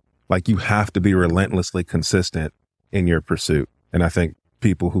for me? You have to be relentlessly consistent in your pursuit. And I think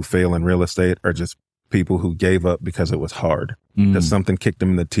people who fail in real estate are just people who gave up because it was hard, because something kicked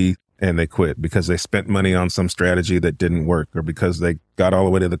them in the teeth and they quit because they spent money on some strategy that didn't work or because they got all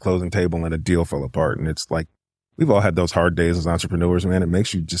the way to the closing table and a deal fell apart. And it's we've all had those hard days as entrepreneurs, man. It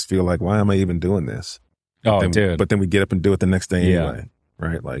makes you just feel why am I even doing this? Dude. But then we get up and do it the next day anyway.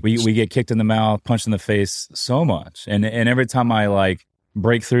 right? Like we get kicked in the mouth, punched in the face so much. And every time I like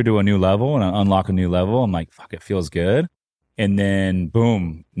break through to a new level and I unlock a new level, I'm like, fuck, it feels good. And then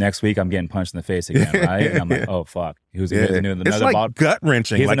boom, next week I'm getting punched in the face again, right? And I'm like, oh fuck, who's another it's like gut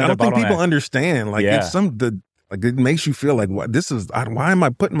wrenching. Like I don't think people understand. Like it's like it makes you feel like why am I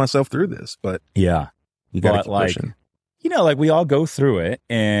putting myself through this? But yeah, you gotta keep pushing. You know, like we all go through it,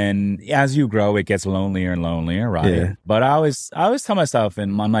 and as you grow, it gets lonelier and lonelier, right? Yeah. But I always tell myself,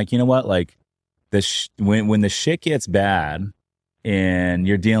 and I'm like, you know what? Like when the shit gets bad, and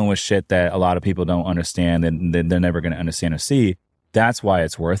you're dealing with shit that a lot of people don't understand, and they're never going to understand or see. That's why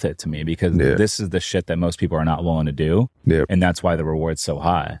it's worth it to me, because this is the shit that most people are not willing to do, and that's why the reward's so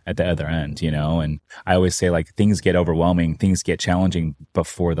high at the other end. You know, and I always say like things get overwhelming, things get challenging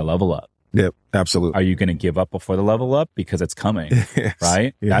before the level up. Yep, absolutely. Are you going to give up before the level up? Because it's coming,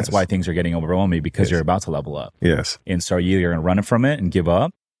 right? Yes. That's why things are getting overwhelming, because you're about to level up. Yes. And so you're either going to run from it and give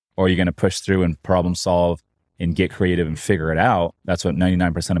up, or you're going to push through and problem solve and get creative and figure it out. That's what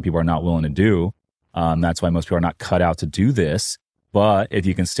 99% of people are not willing to do. That's why most people are not cut out to do this. But if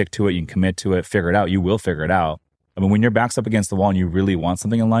you can stick to it, you can commit to it, figure it out, you will figure it out. I mean, when your back's up against the wall and you really want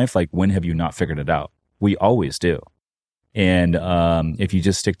something in life, like when have you not figured it out? We always do. And if you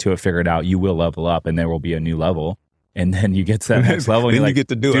just stick to it, figure it out, you will level up, and there will be a new level. And then you get to that next level, and then you're you get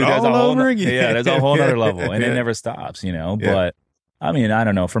to do it all over again. Yeah, there's a whole other level, and it never stops, you know. Yeah. But I mean, I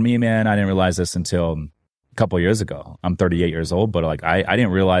don't know. For me, man, I didn't realize this until a couple of years ago. I'm 38 years old, but like I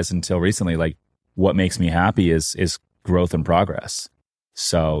didn't realize until recently, like what makes me happy is growth and progress.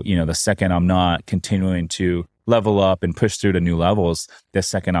 So, you know, the second I'm not continuing to level up and push through to new levels, the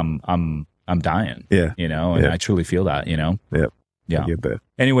second I'm dying. Yeah. You know, and I truly feel that, you know? Yep. Yeah. I get that.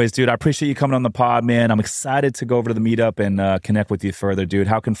 Anyways, dude, I appreciate you coming on the pod, man. I'm excited to go over to the meetup and connect with you further, dude.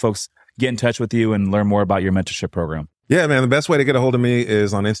 How can folks get in touch with you and learn more about your mentorship program? Yeah, man. The best way to get a hold of me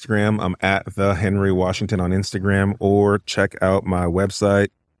is on Instagram. I'm at the Henry Washington on Instagram, or check out my website.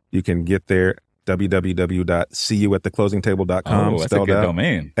 You can get there, www.seeyouattheclosingtable.com. Oh, that's a good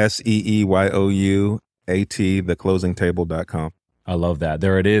domain. SEEYOUAT, theclosingtable.com. I love that.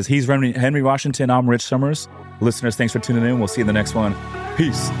 There it is. He's Henry Washington. I'm Rich Summers. Listeners, thanks for tuning in. We'll see you in the next one.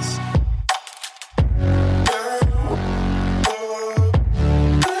 Peace.